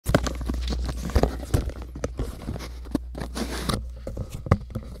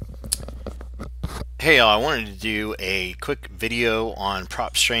Hey, I wanted to do a quick video on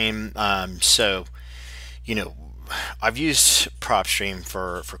Propstream. You know, I've used Propstream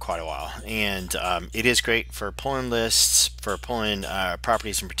for quite a while, and it is great for pulling lists, for pulling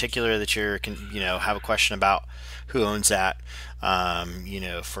properties in particular that have a question about who owns that.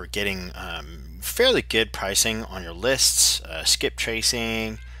 For getting fairly good pricing on your lists, skip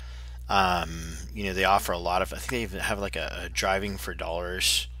tracing. They offer a lot of. I think they even have like a driving for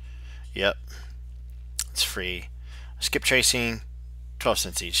dollars. Yep, it's free. Skip tracing, 12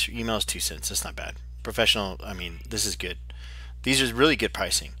 cents each. Emails 2 cents. That's not bad. Professional, I mean, this is good. These are really good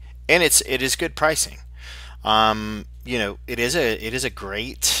pricing. And it is good pricing. It is a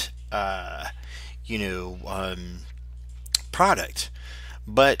great you know, um, product.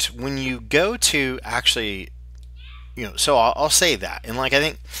 But when you go to actually, so I'll say that. And like I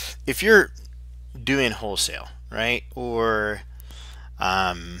think if you're doing wholesale, right? Or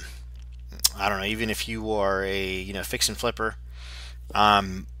um I don't know, even if you are a fix and flipper,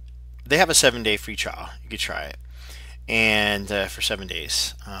 um, they have a 7-day free trial. You could try it, and for 7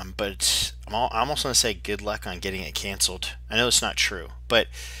 days. But I'm also going to say good luck on getting it canceled. I know it's not true, but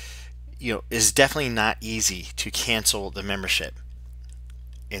it's definitely not easy to cancel the membership,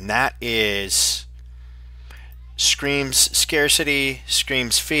 and that is screams scarcity,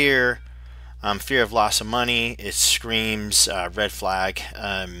 screams fear. Fear of loss of money. It screams red flag,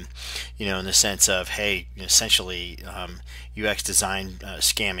 in the sense of, hey, essentially UX design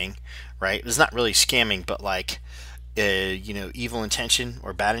scamming, right? It's not really scamming, but like, evil intention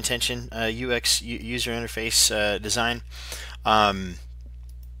or bad intention UX user interface design. Um,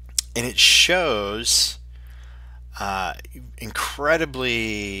 and it shows uh,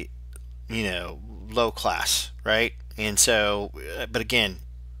 incredibly, low class, right? And so, but again,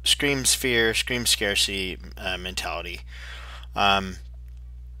 screams fear, screams scarcity mentality. Um,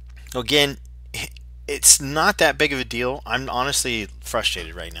 Again, it's not that big of a deal. I'm honestly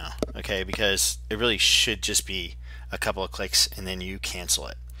frustrated right now, okay, because it really should just be a couple of clicks and then you cancel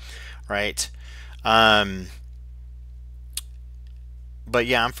it, right? Um, but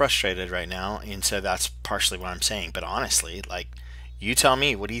yeah, I'm frustrated right now, and so that's partially what I'm saying. But honestly, like, you tell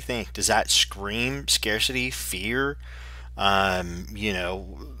me, what do you think? Does that scream scarcity, fear, um, you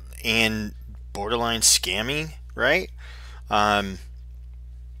know, and borderline scamming, right? Um,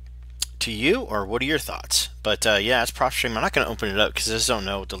 to you, or what are your thoughts? But yeah, it's Propstream. I'm not going to open it up because I just don't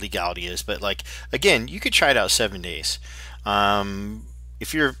know what the legality is. But like, again, you could try it out 7 days.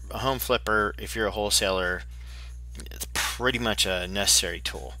 If you're a home flipper, if you're a wholesaler, it's pretty much a necessary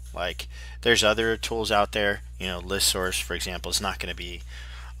tool. Like, there's other tools out there. List source, for example, is not going to be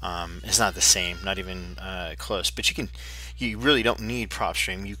it's not the same, not even close. But you really don't need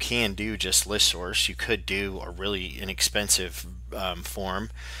Propstream. You can do just list source. You could do a really inexpensive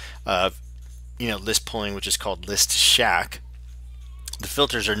form of list pulling, which is called List Shack. The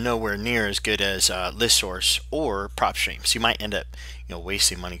filters are nowhere near as good as list source or Propstream, so you might end up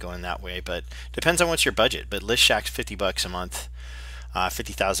wasting money going that way. But depends on what's your budget. But List Shack's $50 a month.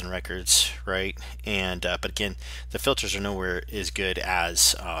 50,000 records, right? And but again, the filters are nowhere as good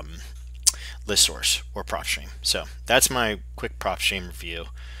as list source or Propstream. So that's my quick Propstream review.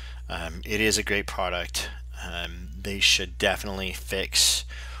 It is a great product. They should definitely fix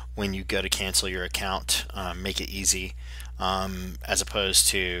when you go to cancel your account, make it easy, as opposed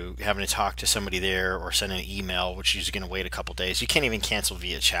to having to talk to somebody there or send an email, which is going to wait a couple days. You can't even cancel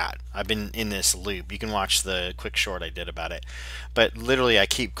via chat. I've been in this loop. You can watch the quick short I did about it. But literally, I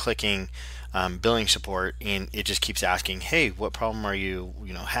keep clicking billing support, and it just keeps asking, "Hey, what problem are you,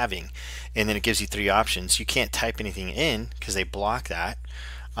 having?" And then it gives you 3 options. You can't type anything in because they block that.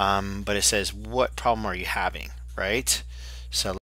 But it says, "What problem are you having?" Right? So